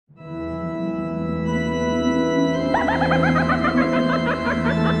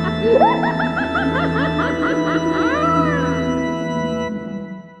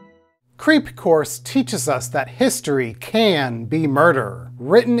Creep Course teaches us that history can be murder.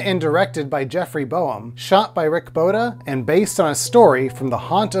 Written and directed by Jeffrey Boehm, shot by Rick Boda, and based on a story from The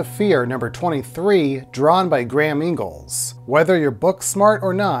Haunt of Fear number 23, drawn by Graham Ingalls. Whether you're book smart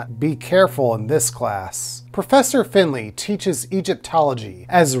or not, be careful in this class. Professor Finley teaches Egyptology,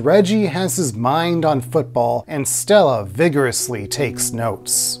 as Reggie has his mind on football and Stella vigorously takes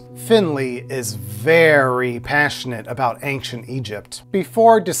notes. Finley is very passionate about ancient Egypt.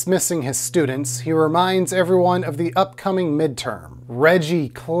 Before dismissing his students, he reminds everyone of the upcoming midterm. Reggie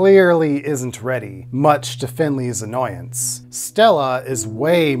clearly isn't ready, much to Finley's annoyance. Stella is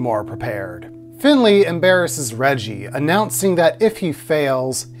way more prepared. Finley embarrasses Reggie, announcing that if he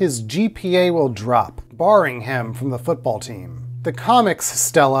fails, his GPA will drop, barring him from the football team. The comics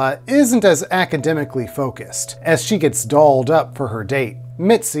Stella isn't as academically focused, as she gets dolled up for her date.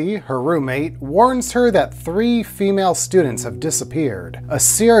 Mitzi, her roommate, warns her that 3 female students have disappeared. A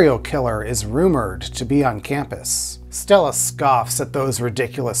serial killer is rumored to be on campus. Stella scoffs at those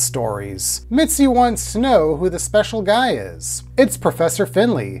ridiculous stories. Mitzi wants to know who the special guy is. It's Professor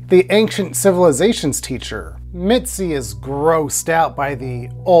Finley, the ancient civilizations teacher. Mitzi is grossed out by the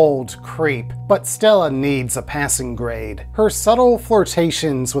old creep, but Stella needs a passing grade. Her subtle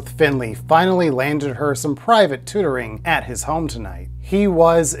flirtations with Finley finally landed her some private tutoring at his home tonight. He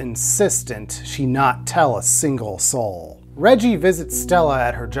was insistent she not tell a single soul. Reggie visits Stella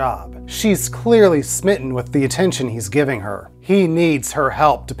at her job. She's clearly smitten with the attention he's giving her. He needs her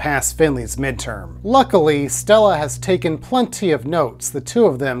help to pass Finley's midterm. Luckily, Stella has taken plenty of notes the two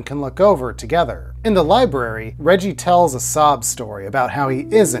of them can look over together. In the library, Reggie tells a sob story about how he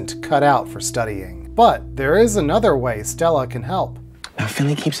isn't cut out for studying. But there is another way Stella can help. Now,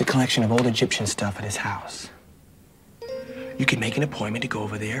 Finley keeps a collection of old Egyptian stuff at his house. You could make an appointment to go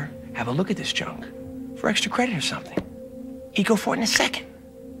over there, have a look at this junk, for extra credit or something. He'd go for it in a second.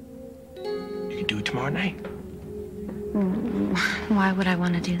 You could do it tomorrow night. Why would I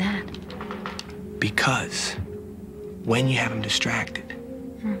want to do that? Because when you have him distracted,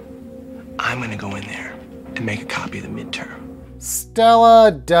 I'm gonna go in there and make a copy of the midterm.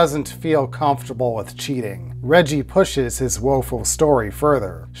 Stella doesn't feel comfortable with cheating. Reggie pushes his woeful story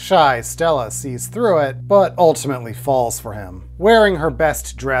further. Shy Stella sees through it, but ultimately falls for him. Wearing her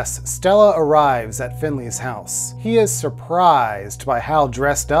best dress, Stella arrives at Finley's house. He is surprised by how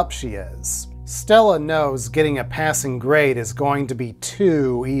dressed up she is. Stella knows getting a passing grade is going to be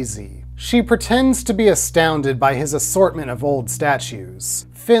too easy. She pretends to be astounded by his assortment of old statues.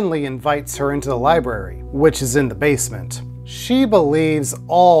 Finley invites her into the library, which is in the basement. She believes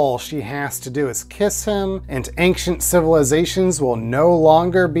all she has to do is kiss him, and ancient civilizations will no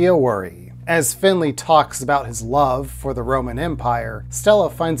longer be a worry. As Finley talks about his love for the Roman Empire, Stella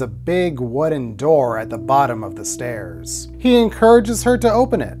finds a big wooden door at the bottom of the stairs. He encourages her to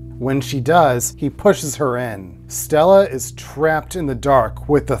open it. When she does, he pushes her in. Stella is trapped in the dark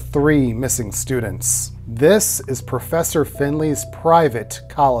with the 3 missing students. This is Professor Finley's private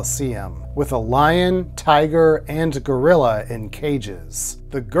coliseum, with a lion, tiger, and gorilla in cages.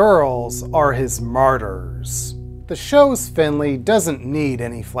 The girls are his martyrs. The show's Finley doesn't need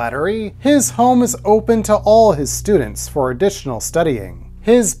any flattery. His home is open to all his students for additional studying.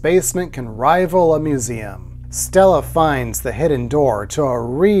 His basement can rival a museum. Stella finds the hidden door to a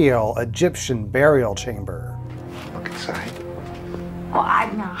real Egyptian burial chamber. Look inside. Well, I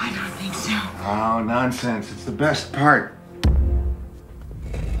don't think so. Oh, nonsense. It's the best part.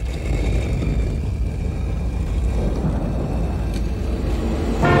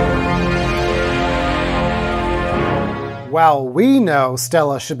 While we know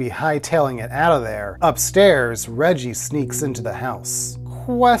Stella should be hightailing it out of there, upstairs, Reggie sneaks into the house.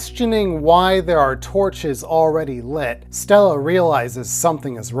 Questioning why there are torches already lit, Stella realizes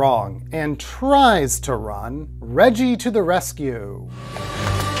something is wrong and tries to run. Reggie to the rescue.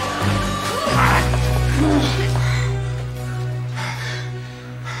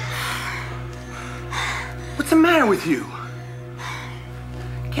 What's the matter with you?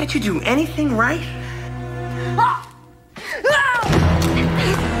 Can't you do anything right?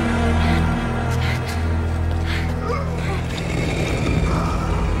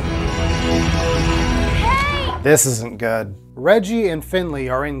 This isn't good. Reggie and Finley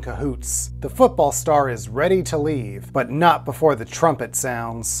are in cahoots. The football star is ready to leave, but not before the trumpet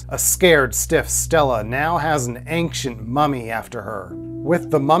sounds. A scared, stiff Stella now has an ancient mummy after her.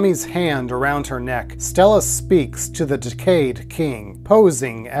 With the mummy's hand around her neck, Stella speaks to the decayed king,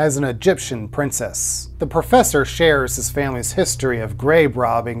 posing as an Egyptian princess. The professor shares his family's history of grave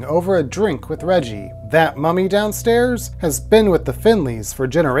robbing over a drink with Reggie. That mummy downstairs has been with the Finleys for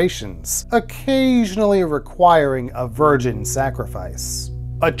generations, occasionally requiring a virgin sacrifice.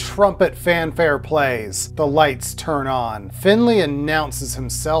 A trumpet fanfare plays, the lights turn on. Finley announces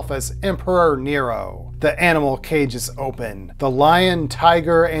himself as Emperor Nero. The animal cages open. The lion,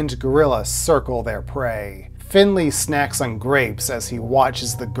 tiger, and gorilla circle their prey. Finley snacks on grapes as he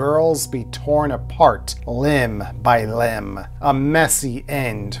watches the girls be torn apart limb by limb. A messy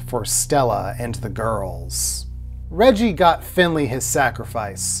end for Stella and the girls. Reggie got Finley his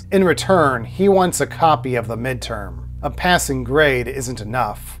sacrifice. In return, he wants a copy of the midterm. A passing grade isn't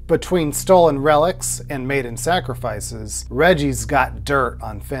enough. Between stolen relics and maiden sacrifices, Reggie's got dirt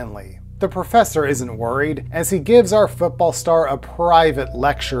on Finley. The professor isn't worried, as he gives our football star a private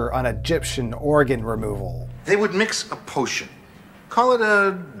lecture on Egyptian organ removal. They would mix a potion, call it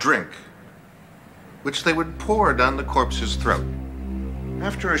a drink, which they would pour down the corpse's throat.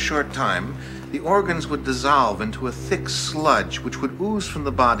 After a short time, the organs would dissolve into a thick sludge which would ooze from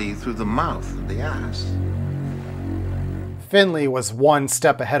the body through the mouth and the ass. Finley was one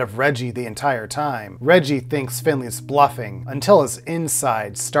step ahead of Reggie the entire time. Reggie thinks Finley's bluffing until his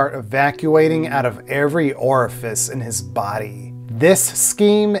insides start evacuating out of every orifice in his body. This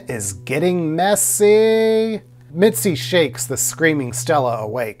scheme is getting messy. Mitzi shakes the screaming Stella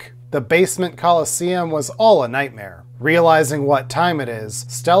awake. The basement coliseum was all a nightmare. Realizing what time it is,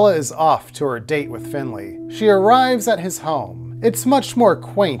 Stella is off to her date with Finley. She arrives at his home. It's much more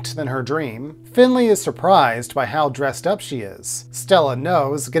quaint than her dream. Finley is surprised by how dressed up she is. Stella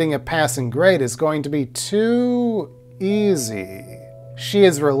knows getting a passing grade is going to be too easy. She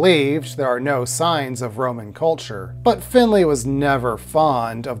is relieved there are no signs of Roman culture, but Finley was never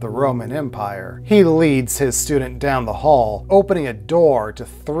fond of the Roman Empire. He leads his student down the hall, opening a door to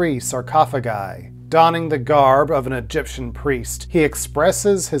 3 sarcophagi. Donning the garb of an Egyptian priest, he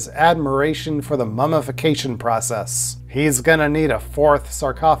expresses his admiration for the mummification process. He's gonna need a 4th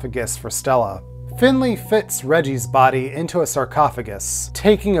sarcophagus for Stella. Finley fits Reggie's body into a sarcophagus.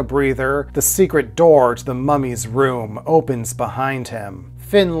 Taking a breather, the secret door to the mummy's room opens behind him.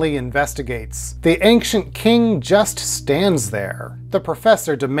 Finley investigates. The ancient king just stands there. The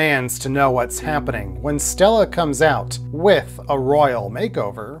professor demands to know what's happening when Stella comes out with a royal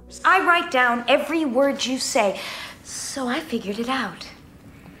makeover. I write down every word you say, so I figured it out.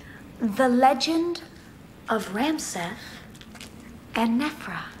 The legend of Ramseth and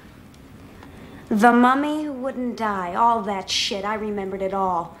Nephra. The mummy who wouldn't die, all that shit, I remembered it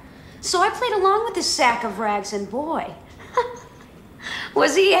all. So I played along with this sack of rags, and boy,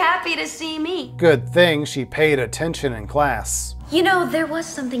 was he happy to see me. Good thing she paid attention in class. You know, there was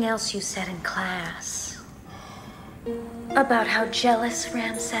something else you said in class. About how jealous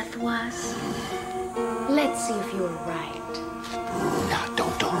Ramseth was. Let's see if you were right. No,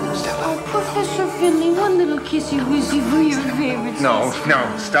 don't, Stella. Oh, Professor Finley, one little kissy-wissy for your favorite No,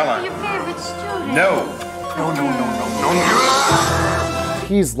 Stella. Your favorite student. No.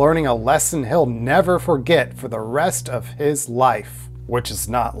 He's learning a lesson he'll never forget for the rest of his life, which is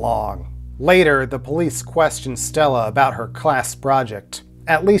not long. Later, the police question Stella about her class project.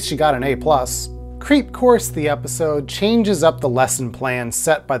 At least she got an A+. Creep Course, the episode, changes up the lesson plan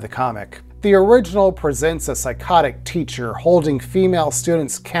set by the comic. The original presents a psychotic teacher holding female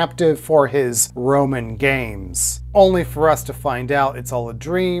students captive for his Roman games. Only for us to find out it's all a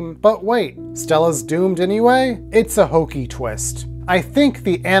dream. But wait, Stella's doomed anyway? It's a hokey twist. I think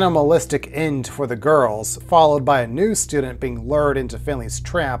the animalistic end for the girls, followed by a new student being lured into Finley's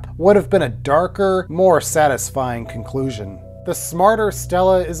trap, would have been a darker, more satisfying conclusion. The smarter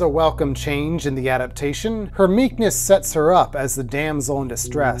Stella is a welcome change in the adaptation. Her meekness sets her up as the damsel in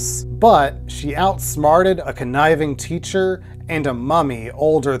distress, but she outsmarted a conniving teacher and a mummy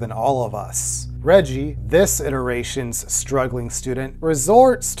older than all of us. Reggie, this iteration's struggling student,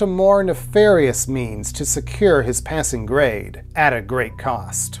 resorts to more nefarious means to secure his passing grade, at a great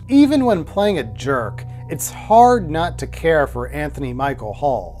cost. Even when playing a jerk, it's hard not to care for Anthony Michael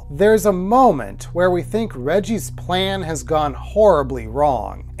Hall. There's a moment where we think Reggie's plan has gone horribly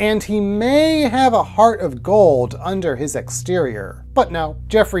wrong, and he may have a heart of gold under his exterior. But no,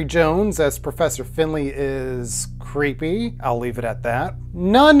 Jeffrey Jones as Professor Finley is creepy. I'll leave it at that.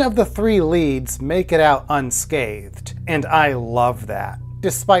 None of the 3 leads make it out unscathed, and I love that.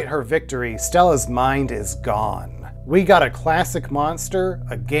 Despite her victory, Stella's mind is gone. We got a classic monster,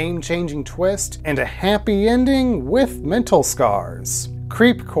 a game-changing twist, and a happy ending with mental scars.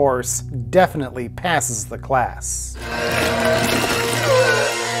 Creep Course definitely passes the class.